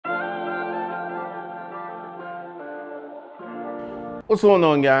What's going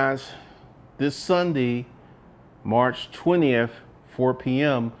on, guys? This Sunday, March 20th, 4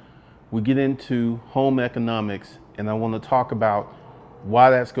 p.m., we get into home economics, and I want to talk about why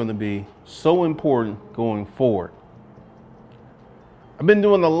that's going to be so important going forward. I've been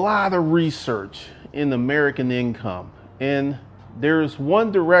doing a lot of research in American income, and there's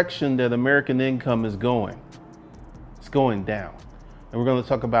one direction that American income is going. It's going down. And we're going to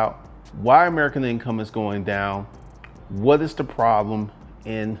talk about why American income is going down, what is the problem,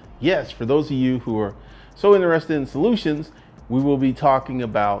 and yes, for those of you who are so interested in solutions, we will be talking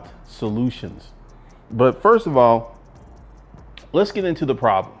about solutions. But first of all, let's get into the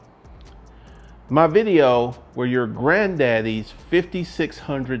problem. My video where your granddaddy's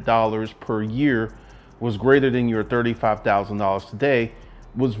 $5,600 per year was greater than your $35,000 today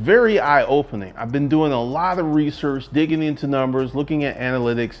was very eye-opening. I've been doing a lot of research, digging into numbers, looking at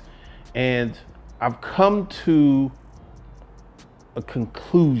analytics, and I've come to a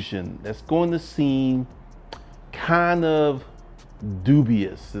conclusion that's going to seem kind of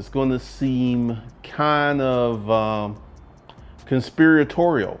dubious. It's going to seem kind of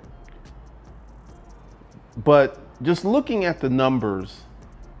conspiratorial. But just looking at the numbers,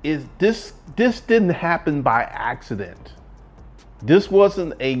 this didn't happen by accident. This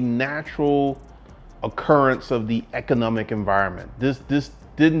wasn't a natural occurrence of the economic environment. This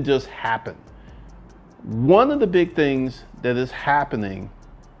didn't just happen. One of the big things that is happening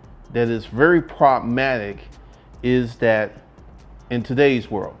that is very problematic is that in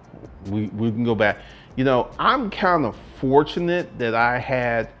today's world, we can go back, I'm kind of fortunate that I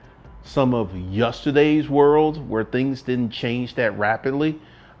had some of yesterday's world where things didn't change that rapidly.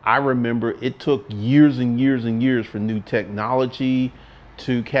 I remember it took years and years and years for new technology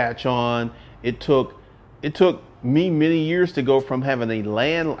to catch on. It took me many years to go from having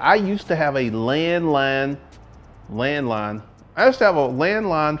I used to have a landline. I used to have a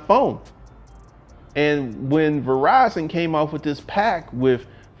landline phone. And when Verizon came off with this pack with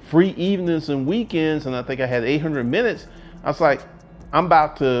free evenings and weekends, and I think I had 800 minutes, I was like, I'm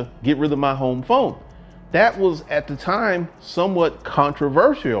about to get rid of my home phone. That was at the time somewhat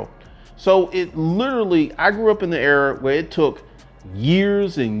controversial. So it literally, I grew up in the era where it took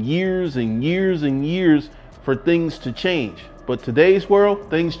years and years and years and years for things to change. But today's world,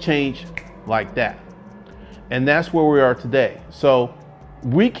 things change like that. And that's where we are today. So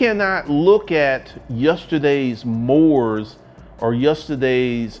we cannot look at yesterday's mores or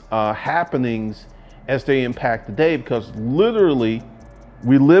yesterday's happenings as they impact today, because literally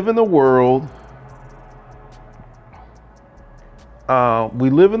we live in a world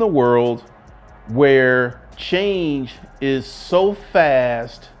where change is so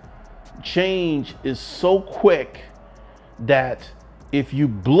fast, change is so quick that if you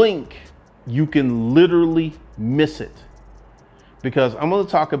blink, you can literally miss it. Because I'm going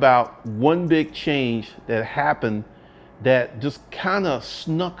to talk about one big change that happened that just kind of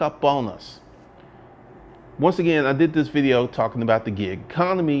snuck up on us. Once again, I did this video talking about the gig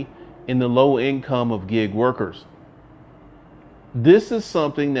economy and the low income of gig workers. This is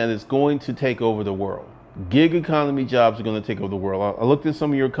something that is going to take over the world. Gig economy jobs are going to take over the world. I looked at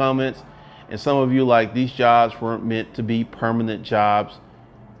some of your comments, and some of you like these jobs weren't meant to be permanent jobs.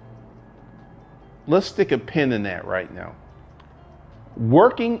 Let's stick a pin in that right now.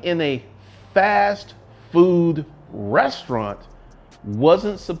 Working in a fast food restaurant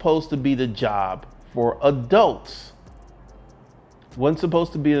wasn't supposed to be the job for adults. Wasn't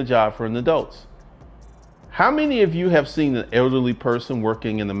supposed to be a job for adults. How many of you have seen an elderly person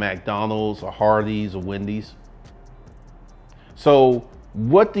working in the McDonald's or Hardee's or Wendy's? So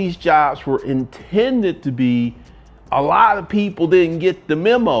what these jobs were intended to be, a lot of people didn't get the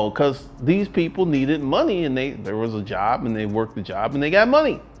memo because these people needed money, and there was a job and they worked the job and they got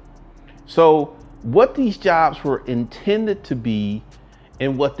money. So what these jobs were intended to be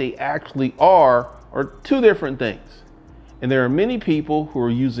and what they actually are two different things. And there are many people who are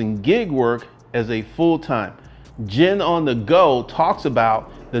using gig work as a full-time. Jen on the Go talks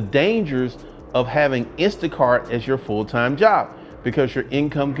about the dangers of having Instacart as your full-time job because your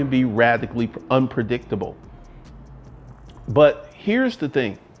income can be radically unpredictable. But here's the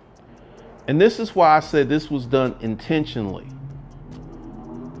thing, and this is why I said this was done intentionally.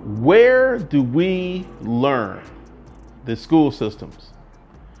 Where do we learn? The school systems.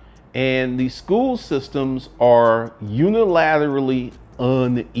 And the school systems are unilaterally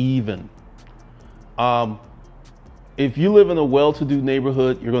uneven. If you live in a well-to-do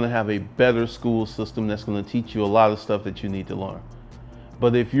neighborhood, you're going to have a better school system that's going to teach you a lot of stuff that you need to learn.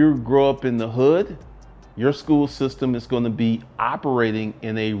 But if you grow up in the hood, your school system is going to be operating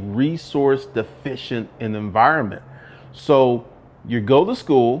in a resource deficient environment. So You go to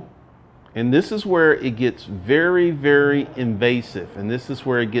school, and this is where it gets very, very invasive. And this is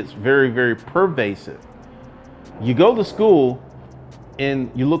where it gets very, very pervasive. You go to school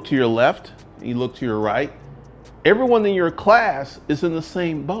and you look to your left, you look to your right. Everyone in your class is in the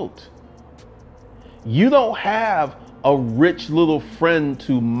same boat. You don't have a rich little friend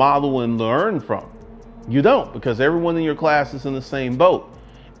to model and learn from. You don't, because everyone in your class is in the same boat.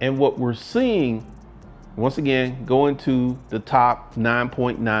 And what we're seeing, once again, going to the top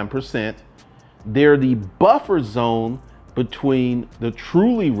 9.9%, they're the buffer zone between the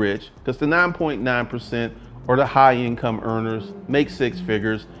truly rich, because the 9.9% are the high income earners, make six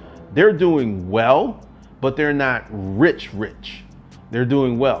figures. They're doing well, but they're not rich. They're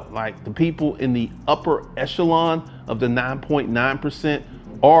doing well. Like the people in the upper echelon of the 9.9%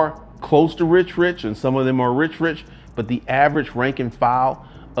 are close to rich, and some of them are rich, but the average rank and file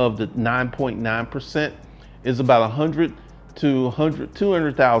of the 9.9% is about $100 to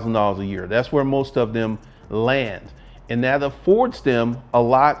 $200,000 a year. That's where most of them land. And that affords them a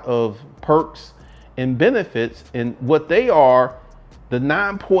lot of perks and benefits. And what they are, the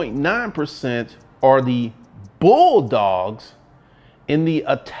 9.9% are the bulldogs and the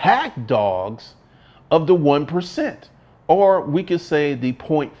attack dogs of the 1%, or we could say the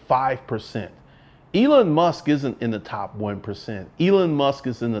 0.5%. Elon Musk isn't in the top 1%. Elon Musk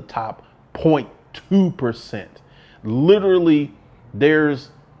is in the top 0.2%. Literally,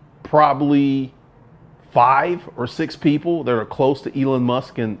 there's probably 5 or 6 people that are close to Elon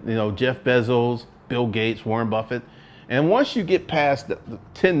Musk, and Jeff Bezos, Bill Gates, Warren Buffett. And once you get past the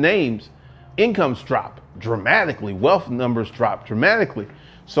 10 names, incomes drop dramatically, wealth numbers drop dramatically.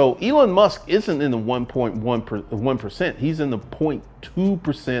 So Elon Musk isn't in the 1.1%. He's in the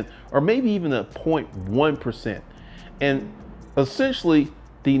 0.2%, or maybe even the 0.1%. And essentially,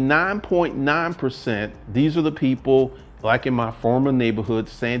 the 9.9%, these are the people, like in my former neighborhood,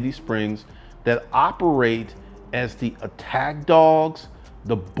 Sandy Springs, that operate as the attack dogs,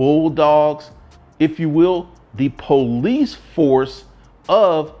 the bulldogs, if you will, the police force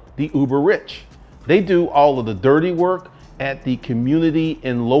of the uber rich. They do all of the dirty work at the community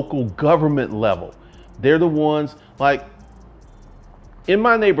and local government level. They're the ones, like in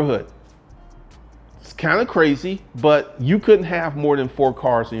my neighborhood, it's kind of crazy, but you couldn't have more than 4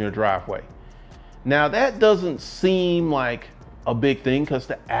 cars in your driveway. Now that doesn't seem like a big thing, because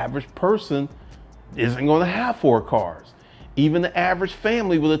the average person isn't going to have 4 cars. Even the average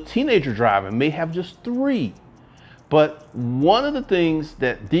family with a teenager driving may have just 3. But one of the things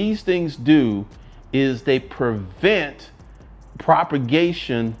that these things do is they prevent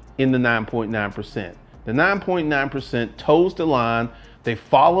propagation in the 9.9%. The 9.9% toes the line. They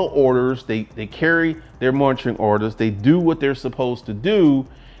follow orders. They carry their monitoring orders. They do what they're supposed to do.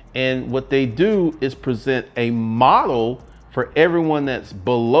 And what they do is present a model for everyone that's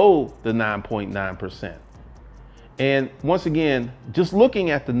below the 9.9%. And once again, just looking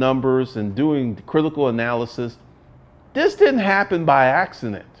at the numbers and doing the critical analysis, this didn't happen by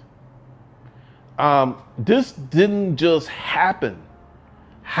accident. This didn't just happen.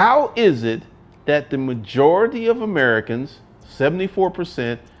 How is it that the majority of Americans,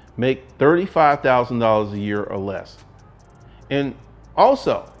 74%, make $35,000 a year or less? And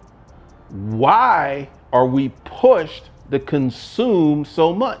also, why are we pushed to consume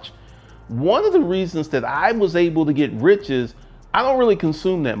so much? One of the reasons that I was able to get rich is I don't really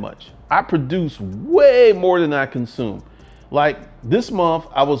consume that much. I produce way more than I consume. Like this month,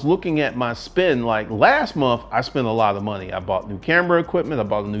 I was looking at my spend. Like last month, I spent a lot of money. I bought new camera equipment. I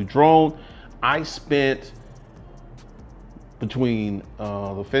bought a new drone. I spent, between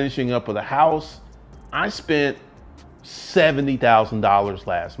the finishing up of the house, I spent $70,000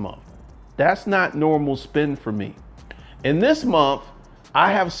 last month. That's not normal spend for me. And this month,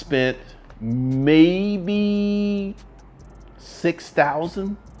 I have spent maybe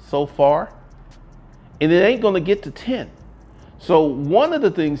 $6,000 so far, and it ain't gonna get to 10. So one of the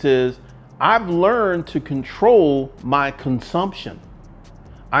things is I've learned to control my consumption.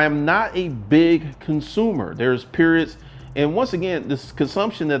 I am not a big consumer. There's periods, and once again, this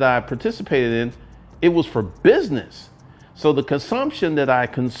consumption that I participated in, it was for business. So the consumption that I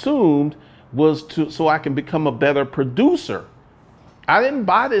consumed was so I can become a better producer. I didn't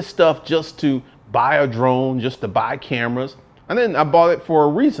buy this stuff just to buy a drone, just to buy cameras. I bought it for a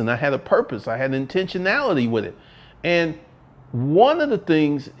reason. I had a purpose. I had intentionality with it. And one of the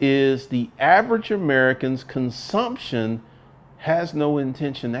things is the average American's consumption has no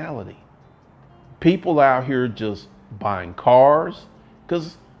intentionality. People out here just buying cars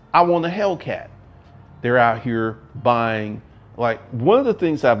because I want a Hellcat. They're out here buying, like, one of the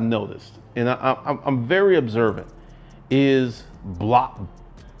things I've noticed, and I'm very observant, is Balenciaga.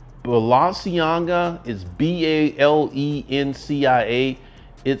 It's Balencia.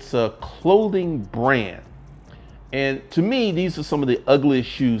 It's a clothing brand. And to me, these are some of the ugliest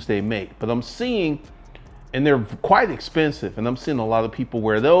shoes they make. But I'm seeing, and they're quite expensive, and I'm seeing a lot of people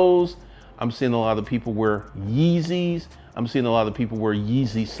wear those. I'm seeing a lot of people wear Yeezys. I'm seeing a lot of people wear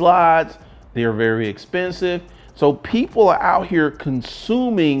Yeezy slides. They're very expensive. So people are out here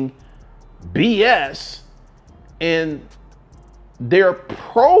consuming BS, and they're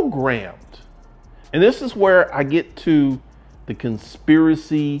programmed. And this is where I get to the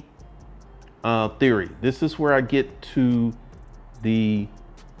conspiracy theory. This is where I get to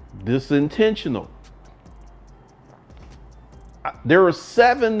this intentional. There are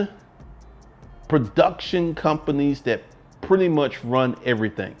 7 production companies that pretty much run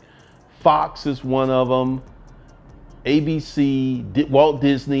everything. Fox is one of them, ABC, Walt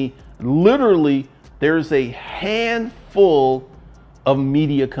Disney. Literally, there's a handful of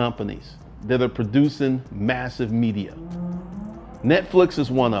media companies that are producing massive media. Netflix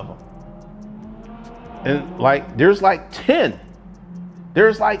is one of them. And there's like 10.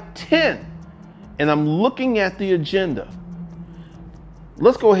 There's like 10. And I'm looking at the agenda.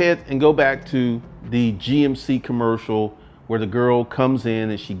 Let's go ahead and go back to the GMC commercial where the girl comes in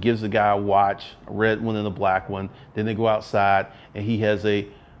and she gives the guy a watch, a red one and a black one. Then they go outside and he has a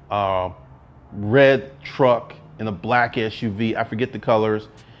red truck and a black SUV. I forget the colors.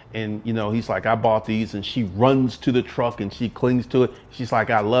 And, you know, he's like, I bought these. And she runs to the truck and she clings to it. She's like,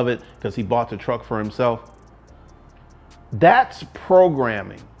 I love it, because he bought the truck for himself. That's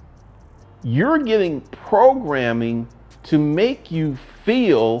programming. You're getting programming to make you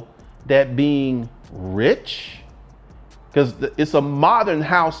feel that being rich, because it's a modern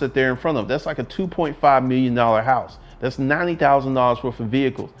house that they're in front of. That's like a $2.5 million house. That's $90,000 worth of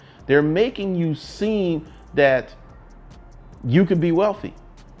vehicles. They're making you seem that you could be wealthy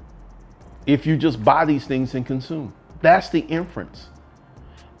if you just buy these things and consume. That's the inference.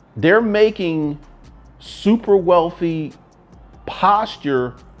 They're making super wealthy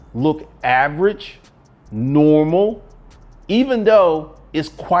posture look average, normal, even though it's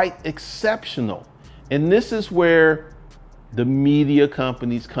quite exceptional. And this is where the media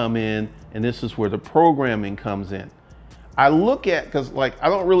companies come in, and this is where the programming comes in. I look at, because I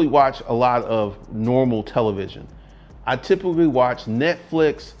don't really watch a lot of normal television. I typically watch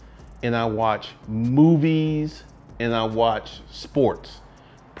Netflix, and I watch movies, and I watch sports,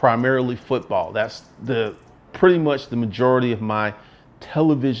 primarily football. That's pretty much the majority of my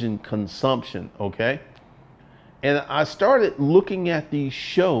television consumption, okay? And I started looking at these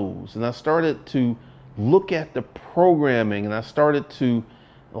shows, and I started to look at the programming, and I started to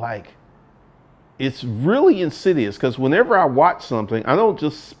it's really insidious, because whenever I watch something, I don't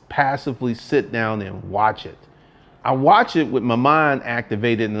just passively sit down and watch it. I watch it with my mind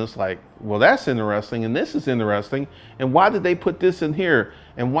activated, and it's like, well, that's interesting, and this is interesting, and why did they put this in here?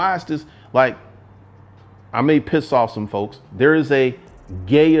 And why is this, I may piss off some folks. There is a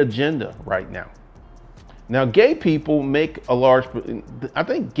gay agenda right now. Now, gay people make a large, I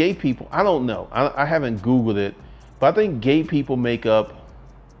think gay people, I don't know, I haven't Googled it, but I think gay people make up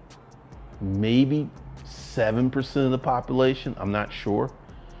maybe 7% of the population. I'm not sure.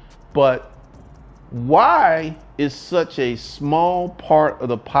 But why is such a small part of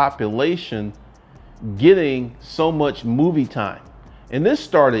the population getting so much movie time? And this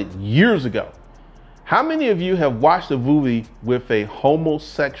started years ago. How many of you have watched a movie with a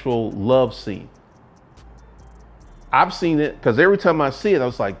homosexual love scene? I've seen it, because every time I see it, I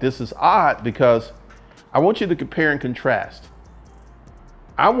was like, this is odd, because I want you to compare and contrast.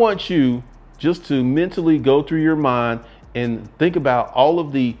 I want you just to mentally go through your mind and think about all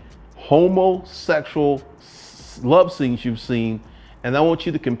of the homosexual love scenes you've seen, and I want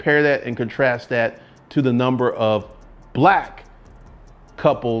you to compare that and contrast that to the number of black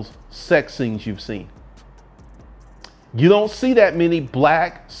couples sex scenes you've seen. You don't see that many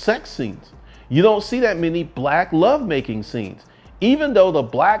black sex scenes. You don't see that many black lovemaking scenes, even though the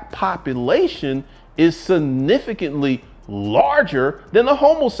black population is significantly larger than the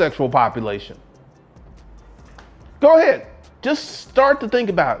homosexual population. Go ahead, just start to think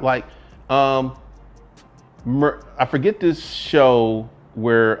about it. I forget this show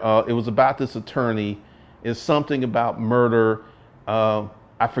where it was about this attorney. It's something about murder. I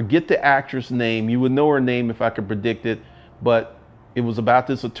forget the actress name. You would know her name if I could predict it, but it was about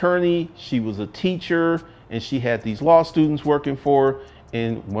this attorney. She was a teacher, and she had these law students working for her.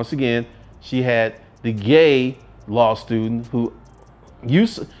 And once again, she had the gay law student who you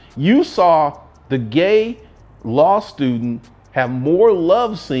saw the gay law student have more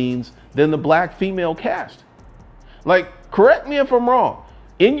love scenes than the black female cast. Like, correct me if I'm wrong.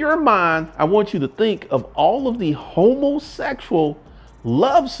 In your mind, I want you to think of all of the homosexual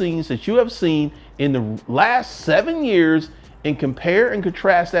love scenes that you have seen in the last 7 years and compare and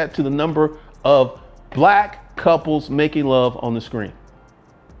contrast that to the number of black couples making love on the screen.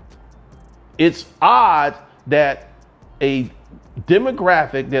 It's odd that a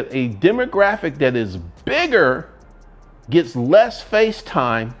demographic that is bigger gets less face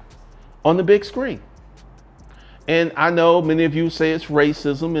time on the big screen. And I know many of you say it's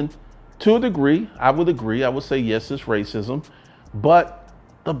racism, and to a degree, I would agree. I would say, yes, it's racism, but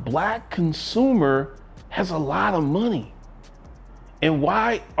the black consumer has a lot of money. And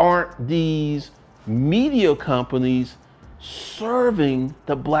why aren't these media companies serving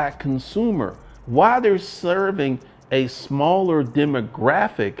the black consumer? Why they're serving a smaller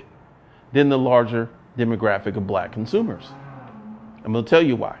demographic than the larger demographic of black consumers? I'm going to tell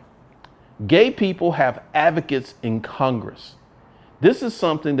you why. Gay people have advocates in Congress. This is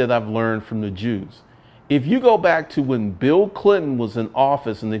something that I've learned from the Jews. If you go back to when Bill Clinton was in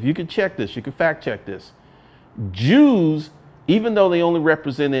office, and if you could check this, you could fact check this, Jews, even though they only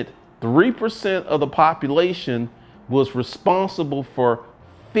represented 3% of the population, was responsible for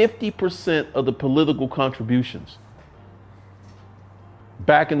 50% of the political contributions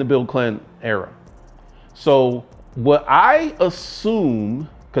back in the Bill Clinton era. So what I assume,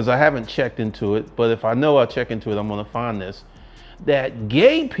 because I haven't checked into it, but if I know I'll check into it, I'm going to find this, that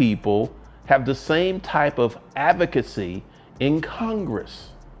gay people have the same type of advocacy in Congress.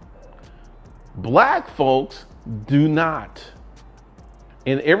 Black folks do not.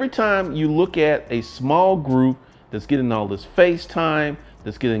 And every time you look at a small group that's getting all this face time,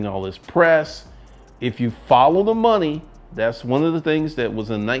 that's getting all this press, if you follow the money, that's one of the things that was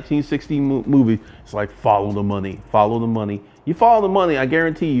in a 1960 movie. It's like, follow the money, follow the money. You follow the money, I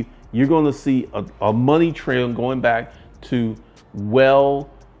guarantee you, you're going to see a money trail going back to, well,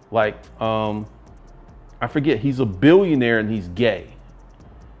 like, I forget, he's a billionaire and he's gay.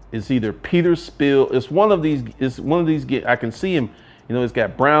 It's either Peter Spill, it's one of these, I can see him, you know, he's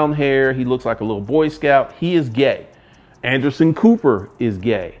got brown hair, he looks like a little Boy Scout, he is gay. Anderson Cooper is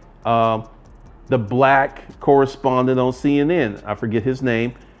gay. The black correspondent on CNN, I forget his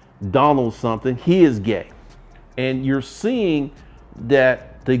name, Donald something, he is gay. And you're seeing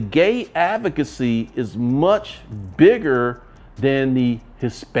that the gay advocacy is much bigger than the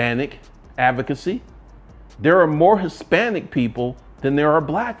Hispanic advocacy. There are more Hispanic people than there are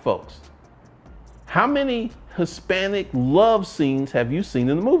black folks. How many Hispanic love scenes have you seen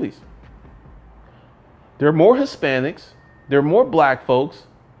in the movies? There are more Hispanics, there are more black folks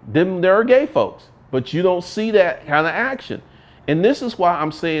than there are gay folks, but you don't see that kind of action. And this is why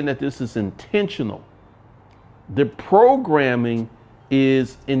I'm saying that this is intentional. The programming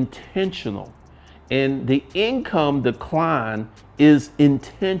is intentional, and the income decline is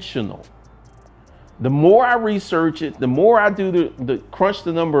intentional. The more I research it, the more I do the crunch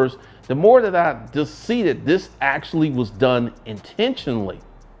the numbers, the more that I just see that this actually was done intentionally.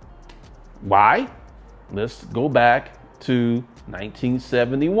 Why? Let's go back to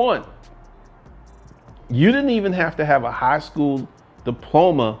 1971. You didn't even have to have a high school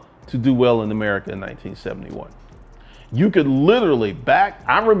diploma to do well in America in 1971. You could literally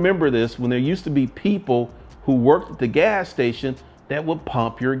I remember this when there used to be people who worked at the gas station that would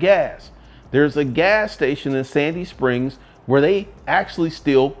pump your gas. There's a gas station in Sandy Springs where they actually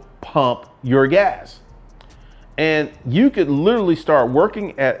still pump your gas. And you could literally start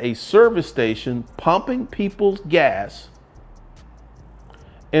working at a service station, pumping people's gas,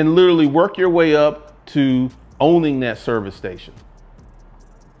 and literally work your way up to owning that service station.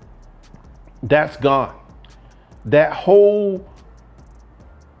 That's gone. That whole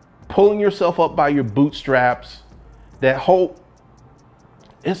pulling yourself up by your bootstraps,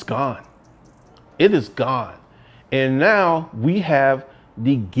 it's gone. It is gone. And now we have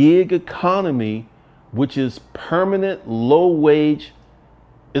the gig economy, which is permanent low wage.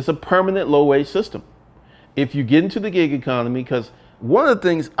 It's a permanent low wage system. If you get into the gig economy, because one of the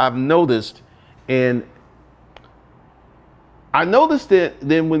things I've noticed, and I noticed that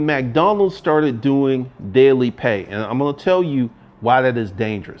then when McDonald's started doing daily pay, and I'm going to tell you why that is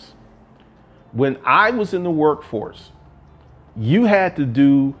dangerous. When I was in the workforce, you had to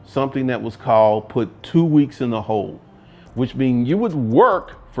do something that was called put 2 weeks in the hole, which means you would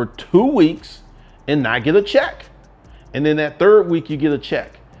work for 2 weeks and not get a check. And then that third week you get a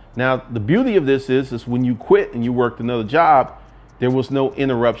check. Now, the beauty of this is when you quit and you worked another job, there was no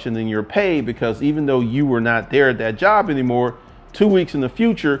interruption in your pay, because even though you were not there at that job anymore, 2 weeks in the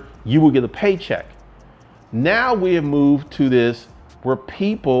future, you will get a paycheck. Now we have moved to this where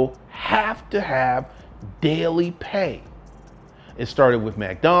people have to have daily pay. It started with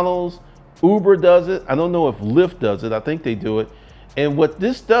McDonald's, Uber does it. I don't know if Lyft does it. I think they do it. And what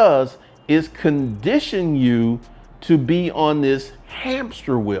this does is condition you to be on this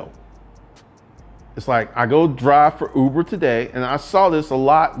hamster wheel. It's like I go drive for Uber today, and I saw this a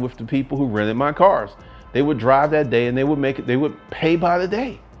lot with the people who rented my cars. They would drive that day and they would pay by the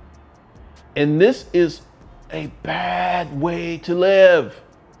day. And this is a bad way to live.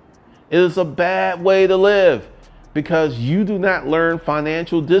 It is a bad way to live because you do not learn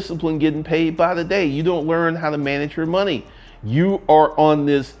financial discipline getting paid by the day. You don't learn how to manage your money. You are on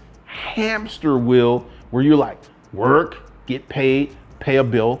this hamster wheel where you're like, work, get paid, pay a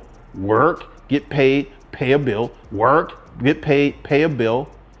bill, work, get paid, pay a bill, work, get paid, pay a bill.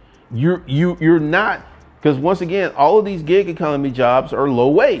 You're not, because once again, all of these gig economy jobs are low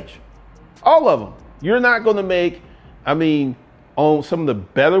wage. All of them. You're not going to make, I mean, on some of the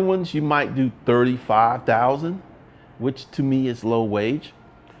better ones, you might do $35,000, which to me is low wage.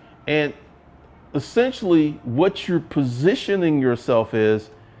 And essentially what you're positioning yourself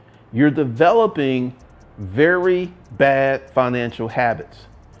is, you're developing very bad financial habits.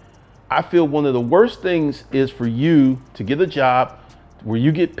 I feel one of the worst things is for you to get a job where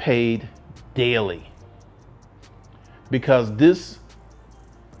you get paid daily, because this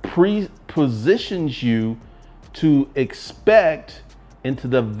positions you to expect and to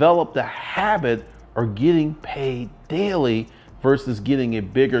develop the habit of getting paid daily versus getting a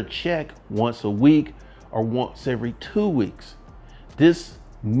bigger check once a week or once every 2 weeks. This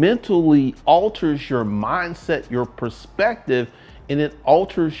mentally alters your mindset, your perspective, and it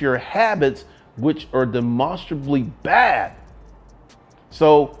alters your habits, which are demonstrably bad.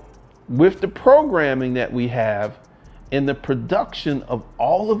 So with the programming that we have and the production of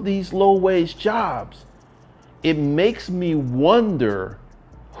all of these low wage jobs, it makes me wonder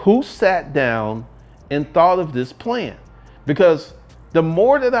who sat down and thought of this plan. Because the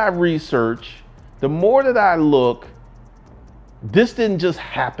more that I research, the more that I look, this didn't just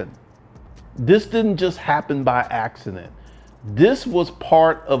happen. This didn't just happen by accident. This was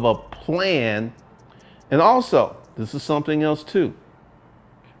part of a plan. And also, this is something else too.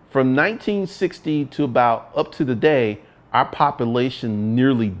 From 1960 to about up to the day, our population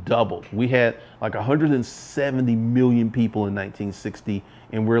nearly doubled. We had like 170 million people in 1960,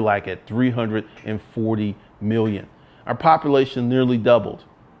 and we're like at 340 million. Our population nearly doubled.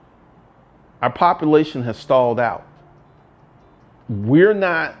 Our population has stalled out.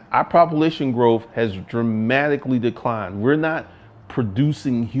 Our population growth has dramatically declined. We're not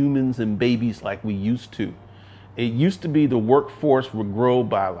producing humans and babies like we used to. It used to be the workforce would grow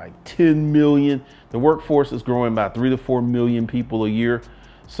by like 10 million. The workforce is growing by 3 to 4 million people a year.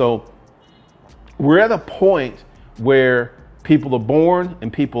 So we're at a point where people are born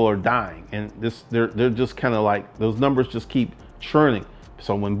and people are dying. And they're just kind of like, those numbers just keep churning.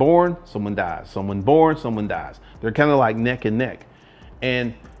 Someone born, someone dies. Someone born, someone dies. They're kind of like neck and neck.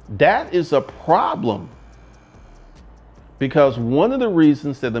 And that is a problem. Because one of the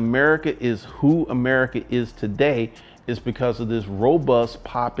reasons that America is who America is today is because of this robust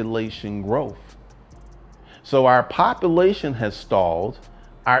population growth. So our population has stalled,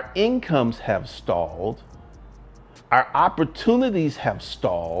 our incomes have stalled, our opportunities have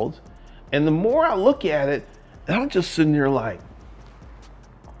stalled. And the more I look at it, I'm just sitting there like,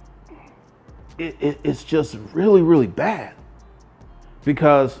 it's just really, really bad.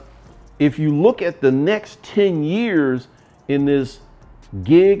 Because if you look at the next 10 years, in this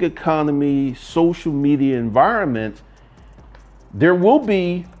gig economy, social media environment, there will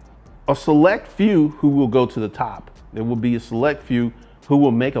be a select few who will go to the top. There will be a select few who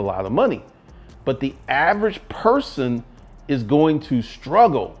will make a lot of money. But the average person is going to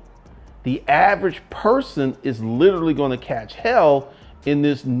struggle. The average person is literally going to catch hell in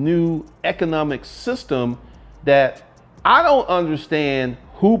this new economic system that I don't understand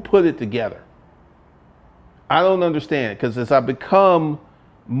who put it together. I don't understand, because as I become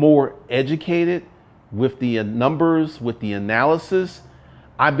more educated with the numbers, with the analysis,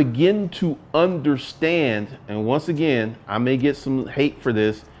 I begin to understand, and once again, I may get some hate for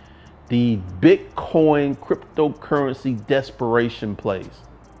this, the Bitcoin cryptocurrency desperation plays.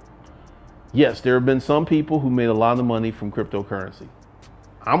 Yes, there have been some people who made a lot of money from cryptocurrency.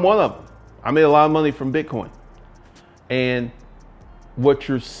 I'm one of them. I made a lot of money from Bitcoin. And what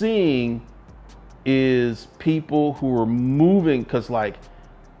you're seeing is people who are moving, because like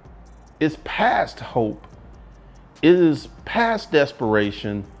it's past hope. It is past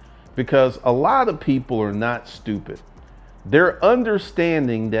desperation, because a lot of people are not stupid. They're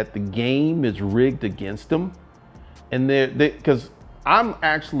understanding that the game is rigged against them. And because I'm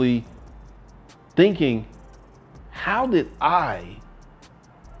actually thinking, how did I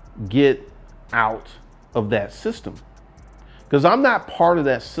get out of that system? Because I'm not part of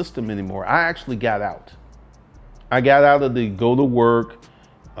that system anymore. I actually got out. I got out of the go to work,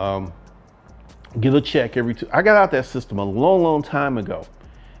 get a check every two. I got out that system a long, long time ago.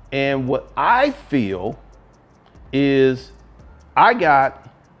 And what I feel is I got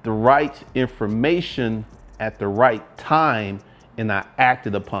the right information at the right time and I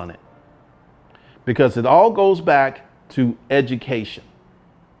acted upon it. Because it all goes back to education.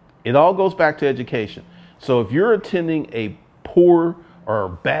 It all goes back to education. So if you're attending a poor or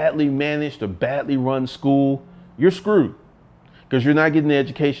badly managed or badly run school, you're screwed because you're not getting the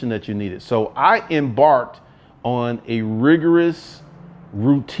education that you needed. So I embarked on a rigorous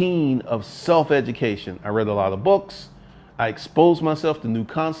routine of self-education. I read a lot of books. I exposed myself to new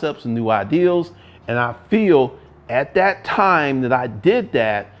concepts and new ideals. And I feel at that time that I did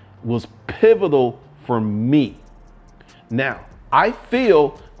that was pivotal for me. Now, I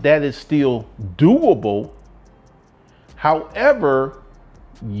feel that is still doable. However,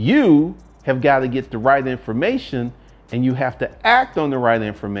 you have got to get the right information and you have to act on the right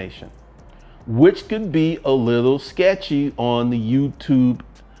information, which could be a little sketchy on the YouTube,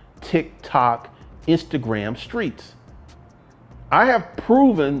 TikTok, Instagram streets. I have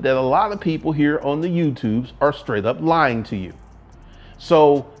proven that a lot of people here on the YouTubes are straight up lying to you.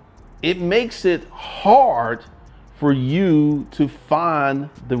 So it makes it hard for you to find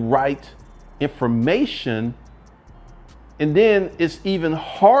the right information. And then it's even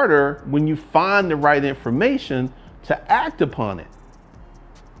harder when you find the right information to act upon it.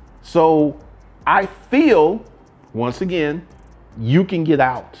 So I feel, once again, you can get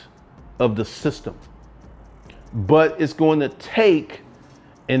out of the system, but it's going to take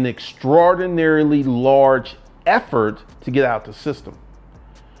an extraordinarily large effort to get out the system.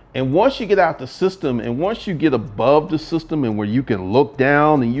 And once you get out the system and once you get above the system and where you can look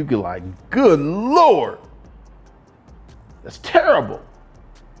down and you can like, good Lord, that's terrible.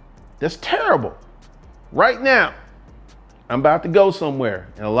 That's terrible. Right now, I'm about to go somewhere.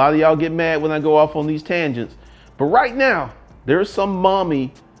 And a lot of y'all get mad when I go off on these tangents. But right now, there's some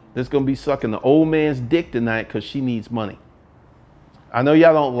mommy that's going to be sucking the old man's dick tonight because she needs money. I know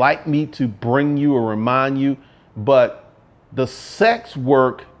y'all don't like me to bring you or remind you, but the sex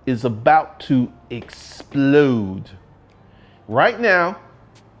work is about to explode. Right now,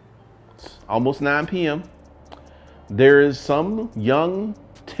 it's almost 9 p.m. There is some young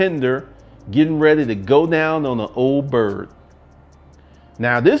tender getting ready to go down on an old bird.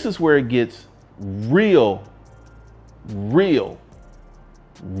 Now, this is where it gets real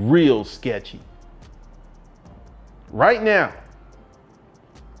sketchy. Right now,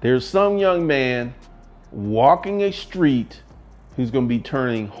 there's some young man walking a street who's going to be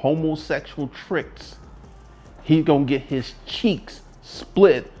turning homosexual tricks. He's going to get his cheeks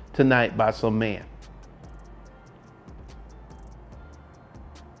split tonight by some man.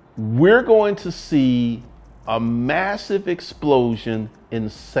 We're going to see a massive explosion in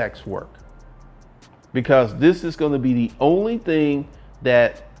sex work because this is going to be the only thing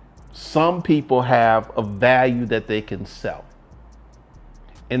that some people have of value that they can sell.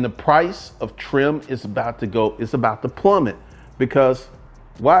 And the price of trim is about to plummet because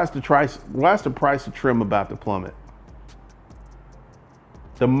why is the price of trim about to plummet?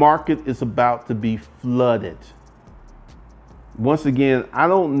 The market is about to be flooded. Once again, I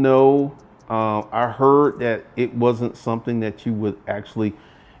don't know. I heard that it wasn't something that you would actually,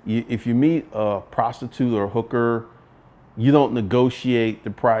 if you meet a prostitute or a hooker, you don't negotiate the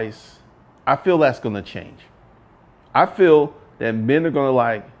price. I feel that's going to change. I feel that men are going to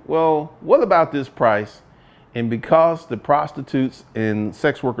like, well, what about this price? And because the prostitutes and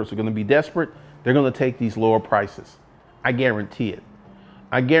sex workers are going to be desperate, they're going to take these lower prices. I guarantee it.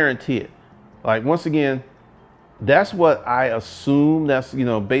 I guarantee it. Like, once again, that's what I assume. That's,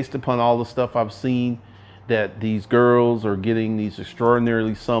 based upon all the stuff I've seen, that these girls are getting these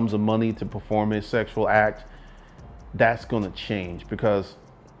extraordinarily sums of money to perform a sexual act. That's going to change because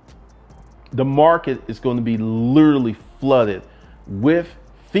the market is going to be literally flooded with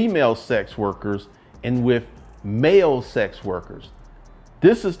female sex workers and with male sex workers.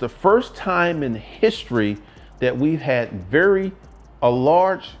 This is the first time in history that we've had a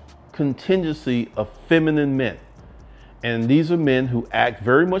large contingency of feminine men. And these are men who act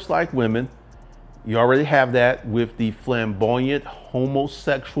very much like women. You already have that with the flamboyant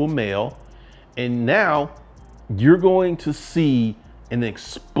homosexual male. And now you're going to see an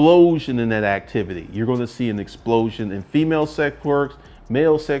explosion in that activity. You're going to see an explosion in female sex works,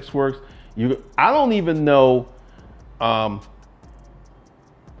 male sex works. I don't even know how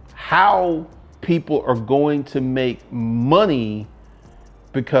people are going to make money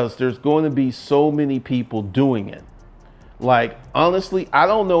because there's going to be so many people doing it. Like, honestly, I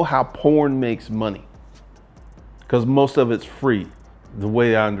don't know how porn makes money because most of it's free, the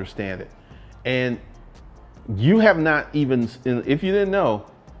way I understand it. And you have not even, if you didn't know,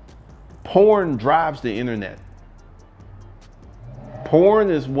 porn drives the internet.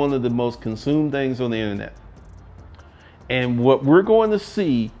 Porn is one of the most consumed things on the internet. And what we're going to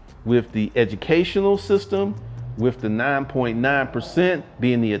see with the educational system, with the 9.9%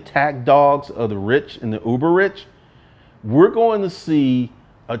 being the attack dogs of the rich and the uber rich, we're going to see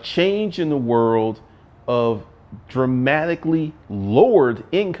a change in the world of dramatically lowered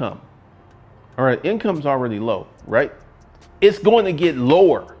income. All right, income's already low, right? It's going to get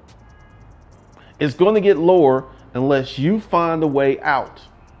lower. It's going to get lower unless you find a way out.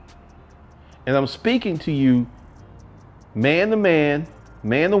 And I'm speaking to you, man to man,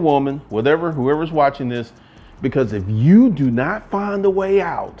 man to woman, whatever, whoever's watching this, because if you do not find a way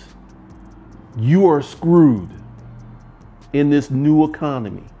out, you are screwed in this new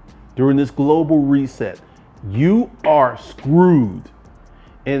economy, during this global reset. You are screwed.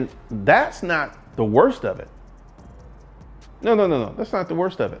 And that's not the worst of it. No, that's not the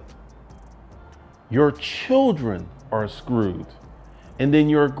worst of it. Your children are screwed. And then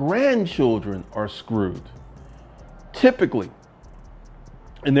your grandchildren are screwed. Typically,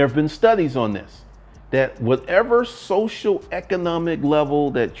 and there have been studies on this, that whatever social economic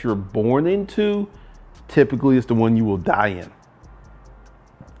level that you're born into, typically is the one you will die in.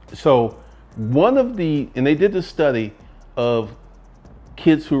 So and they did this study of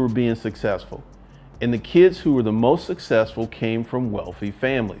kids who were being successful. And the kids who were the most successful came from wealthy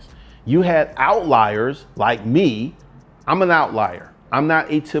families. You had outliers like me. I'm an outlier. I'm not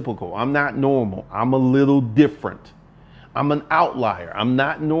atypical. I'm not normal. I'm a little different. I'm an outlier. I'm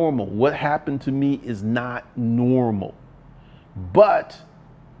not normal. What happened to me is not normal. But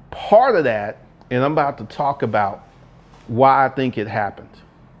part of that, and I'm about to talk about why I think it happened.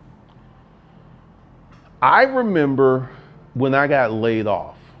 I remember when I got laid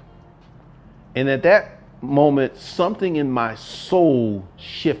off. And at that moment, something in my soul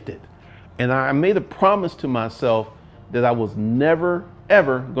shifted. And I made a promise to myself that I was never,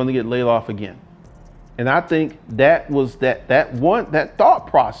 ever going to get laid off again. And I think that was that thought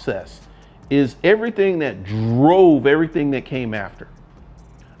process is everything that drove everything that came after.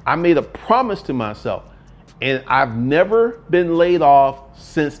 I made a promise to myself, and I've never been laid off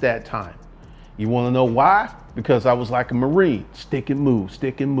since that time. You want to know why? Because I was like a Marine, stick and move,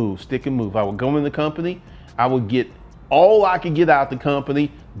 stick and move, stick and move. I would go in the company, I would get all I could get out the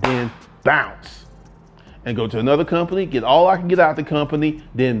company, then bounce. And go to another company, get all I could get out the company,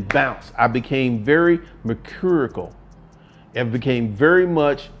 then bounce. I became very mercurial. It became very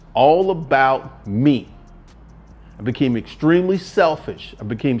much all about me. I became extremely selfish. I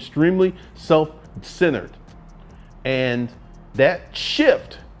became extremely self-centered. And that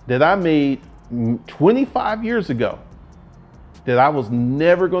shift that I made 25 years ago, that I was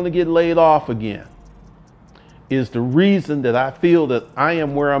never going to get laid off again, is the reason that I feel that I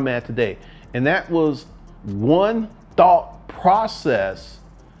am where I'm at today. And that was one thought process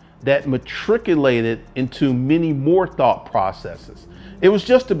that matriculated into many more thought processes. It was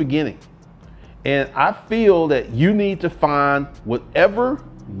just the beginning. And I feel that you need to find whatever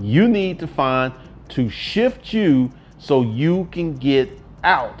you need to find to shift you so you can get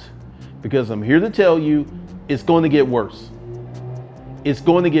out. Because I'm here to tell you, it's going to get worse. It's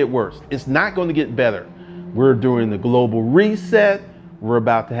going to get worse. It's not going to get better. We're doing the global reset. We're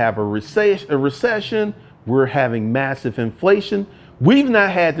about to have a recession. We're having massive inflation. We've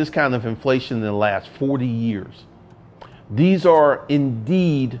not had this kind of inflation in the last 40 years. These are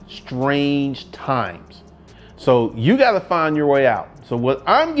indeed strange times. So you got to find your way out. So what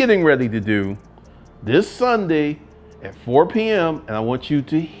I'm getting ready to do this Sunday at 4 p.m., and I want you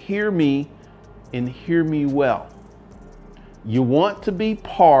to hear me and hear me well. You want to be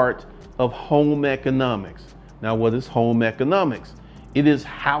part of home economics. Now, what is home economics? It is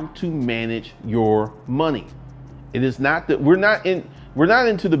how to manage your money. It is not that we're not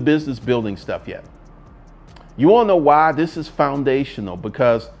into the business building stuff yet. You want to know why this is foundational?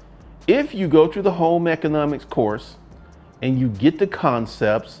 Because if you go through the home economics course and you get the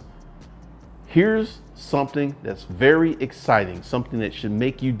concepts, here's something that's very exciting, something that should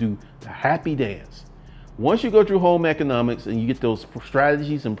make you do the happy dance. Once you go through home economics and you get those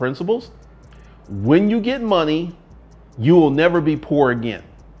strategies and principles, when you get money, you will never be poor again.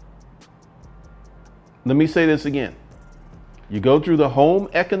 Let me say this again. You go through the home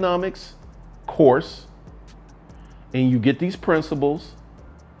economics course and you get these principles.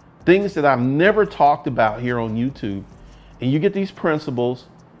 things that I've never talked about here on YouTube, and you get these principles,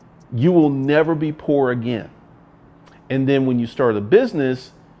 you will never be poor again. And then when you start a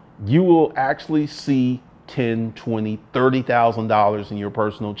business, you will actually see $10, $20, $30,000 in your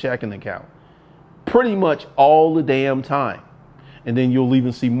personal checking account pretty much all the damn time. And then you'll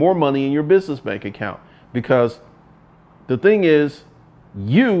even see more money in your business bank account, because the thing is,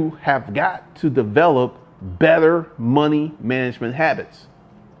 you have got to develop better money management habits.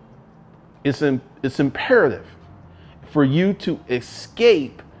 It's imperative for you to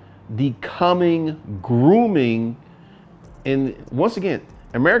escape the coming grooming. And once again,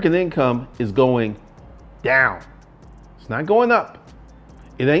 American income is going down. It's not going up.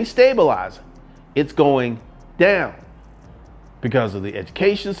 It ain't stabilizing. It's going down because of the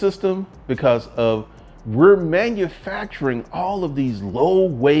education system, because of we're manufacturing all of these low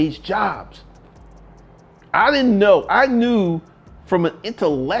wage jobs. I didn't know. I knew from an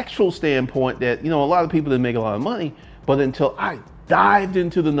intellectual standpoint that, a lot of people didn't make a lot of money, but until I dived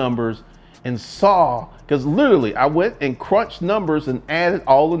into the numbers and saw, because literally I went and crunched numbers and added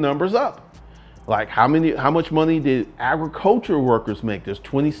all the numbers up. Like how much money did agriculture workers make? There's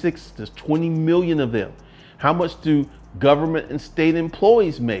 20 million of them. How much do government and state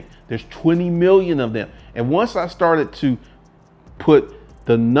employees make? There's 20 million of them. And once I started to put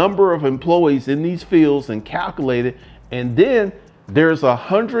the number of employees in these fields and calculate it, and then there's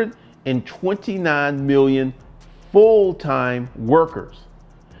 129 million full-time workers,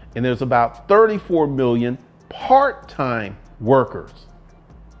 and there's about 34 million part-time workers.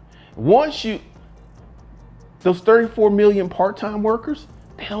 Those 34 million part-time workers,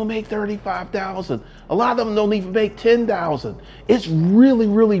 they don't make 35,000. A lot of them don't even make 10,000. It's really,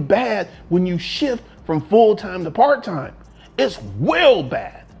 really bad when you shift from full-time to part-time. It's well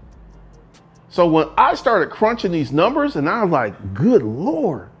bad. So when I started crunching these numbers, and I was like, good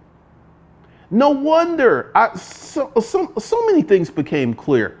Lord, no wonder so many things became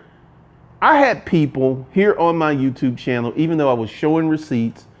clear. I had people here on my YouTube channel, even though I was showing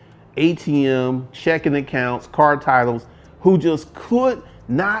receipts, ATM, checking accounts, card titles, who just could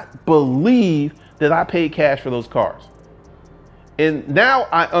not believe that I paid cash for those cars. And now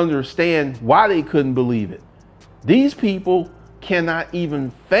I understand why they couldn't believe it. These people cannot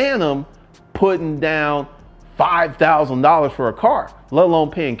even fathom putting down $5,000 for a car, let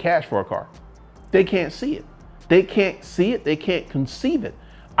alone paying cash for a car. They can't see it. They can't see it. They can't conceive it.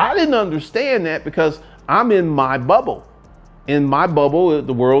 I didn't understand that because I'm in my bubble. In my bubble,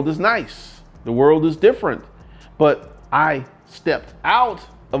 the world is nice. The world is different. But I stepped out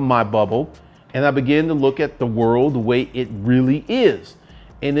of my bubble and I began to look at the world the way it really is.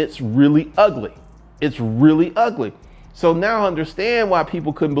 And it's really ugly. It's really ugly. So now I understand why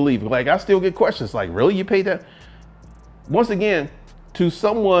people couldn't believe it. Like, I still get questions like, really, you paid that? Once again, to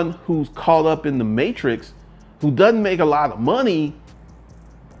someone who's caught up in the matrix, who doesn't make a lot of money,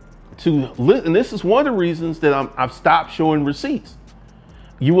 and this is one of the reasons that I've stopped showing receipts.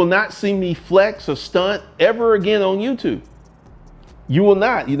 You will not see me flex or stunt ever again on YouTube. You will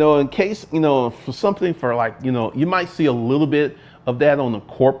not, in case, for something for like, you might see a little bit of that on the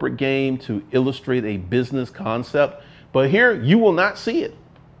corporate game to illustrate a business concept. But here, you will not see it.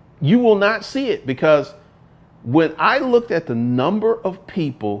 You will not see it, because when I looked at the number of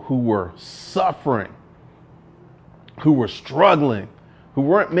people who were suffering, who were struggling, who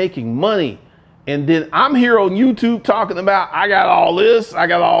weren't making money, and then I'm here on YouTube talking about, I got all this, I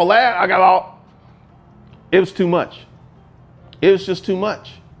got all that, it was too much. It was just too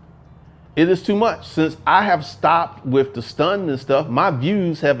much. It is too much. Since I have stopped with the stun and stuff, my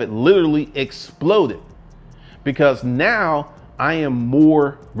views have literally exploded, because now I am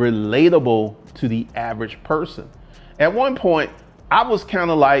more relatable to the average person. At one point, I was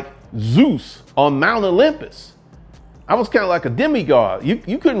kind of like Zeus on Mount Olympus. I was kind of like a demigod.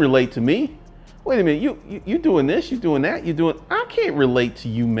 You couldn't relate to me. Wait a minute, you doing this, you doing that, I can't relate to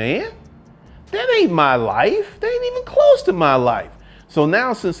you, man. That ain't my life. That ain't even close to my life. So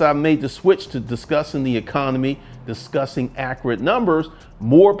now, since I made the switch to discussing the economy, discussing accurate numbers,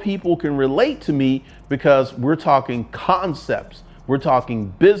 more people can relate to me because we're talking concepts, we're talking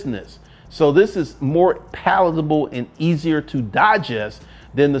business. So this is more palatable and easier to digest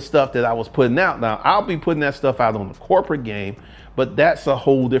than the stuff that I was putting out. Now, I'll be putting that stuff out on the corporate game, but that's a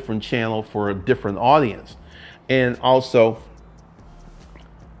whole different channel for a different audience. And also,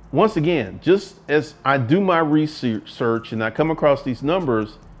 once again, just as I do my research and I come across these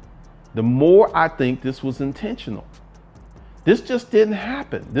numbers, the more I think this was intentional. This just didn't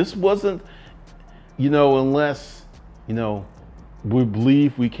happen. This wasn't, unless, we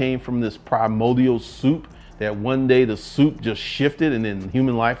believe we came from this primordial soup that one day the soup just shifted and then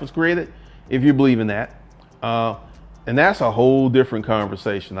human life was created, if you believe in that. And that's a whole different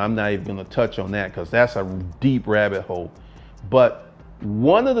conversation. I'm not even going to touch on that because that's a deep rabbit hole. But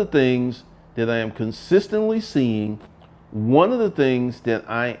one of the things that I am consistently seeing, one of the things that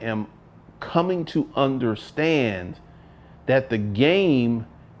I am coming to understand, that the game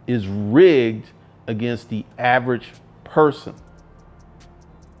is rigged against the average person.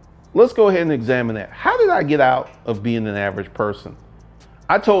 Let's go ahead and examine that. How did I get out of being an average person?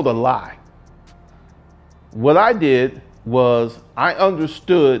 I told a lie. What I did was I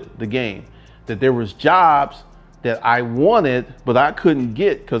understood the game, that there was jobs that I wanted, but I couldn't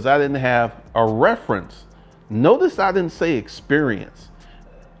get because I didn't have a reference. Notice I didn't say experience.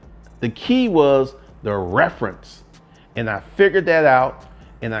 The key was the reference. And I figured that out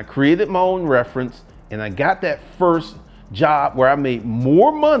and I created my own reference and I got that first job where I made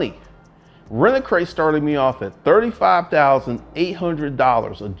more money. Rent-A-Crate started me off at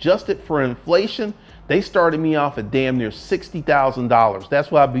 $35,800. Adjusted for inflation, they started me off at damn near $60,000.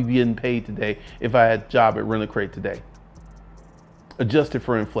 That's what I'd be getting paid today if I had a job at Rent-A-Crate today. Adjusted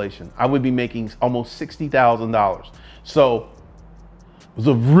for inflation, I would be making almost $60,000. So it was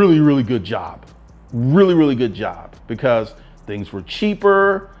a really, really good job. Really, really good job because things were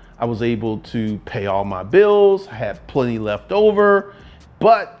cheaper. I was able to pay all my bills. I had plenty left over.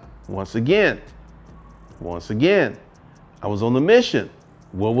 But once again, I was on the mission.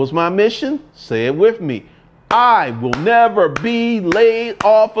 What was my mission? Say it with me. I will never be laid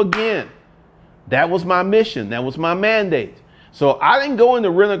off again. That was my mission. That was my mandate. So I didn't go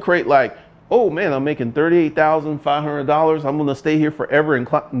into Rent-A-Crate like, oh man, I'm making $38,500. I'm going to stay here forever. And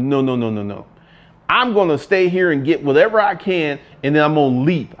no. I'm going to stay here and get whatever I can. And then I'm going to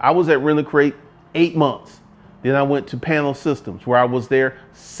leap. I was at Rent-A-Crate 8 months. Then I went to Panel Systems where I was there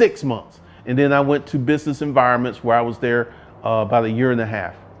 6 months. And then I went to Business Environments where I was there about 1.5 years.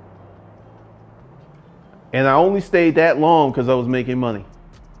 And I only stayed that long because I was making money.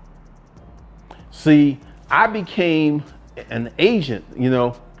 See, I became an agent,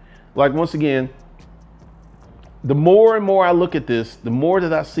 like once again, the more and more I look at this, the more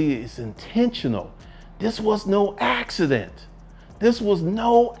that I see it's intentional. This was no accident. This was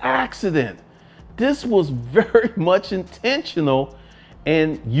no accident. This was very much intentional,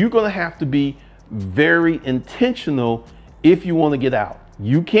 and you're going to have to be very intentional if you want to get out.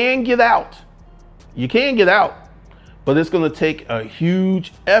 You can get out. You can get out, but it's going to take a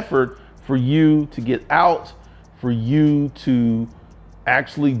huge effort for you to get out, for you to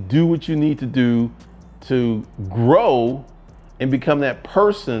actually do what you need to do to grow and become that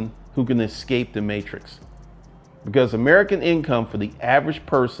person who can escape the matrix. Because American income for the average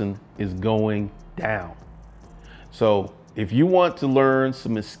person is going down. So if you want to learn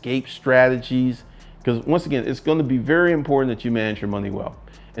some escape strategies, because once again, it's going to be very important that you manage your money well.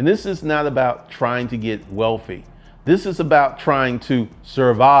 And this is not about trying to get wealthy. This is about trying to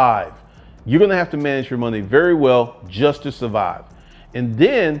survive. You're going to have to manage your money very well just to survive. And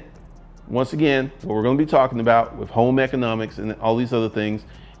then, once again, what we're going to be talking about with home economics and all these other things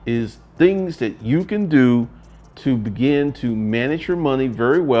is things that you can do to begin to manage your money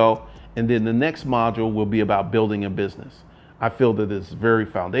very well. And then the next module will be about building a business. I feel that it's very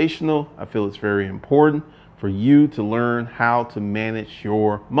foundational. I feel it's very important for you to learn how to manage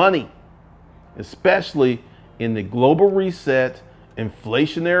your money, especially in the global reset,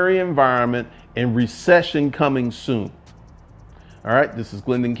 inflationary environment, and recession coming soon. All right, this is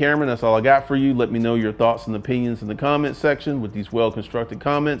Glendon Cameron. That's all I got for you. Let me know your thoughts and opinions in the comment section with these well-constructed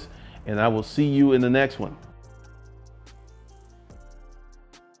comments, and I will see you in the next one.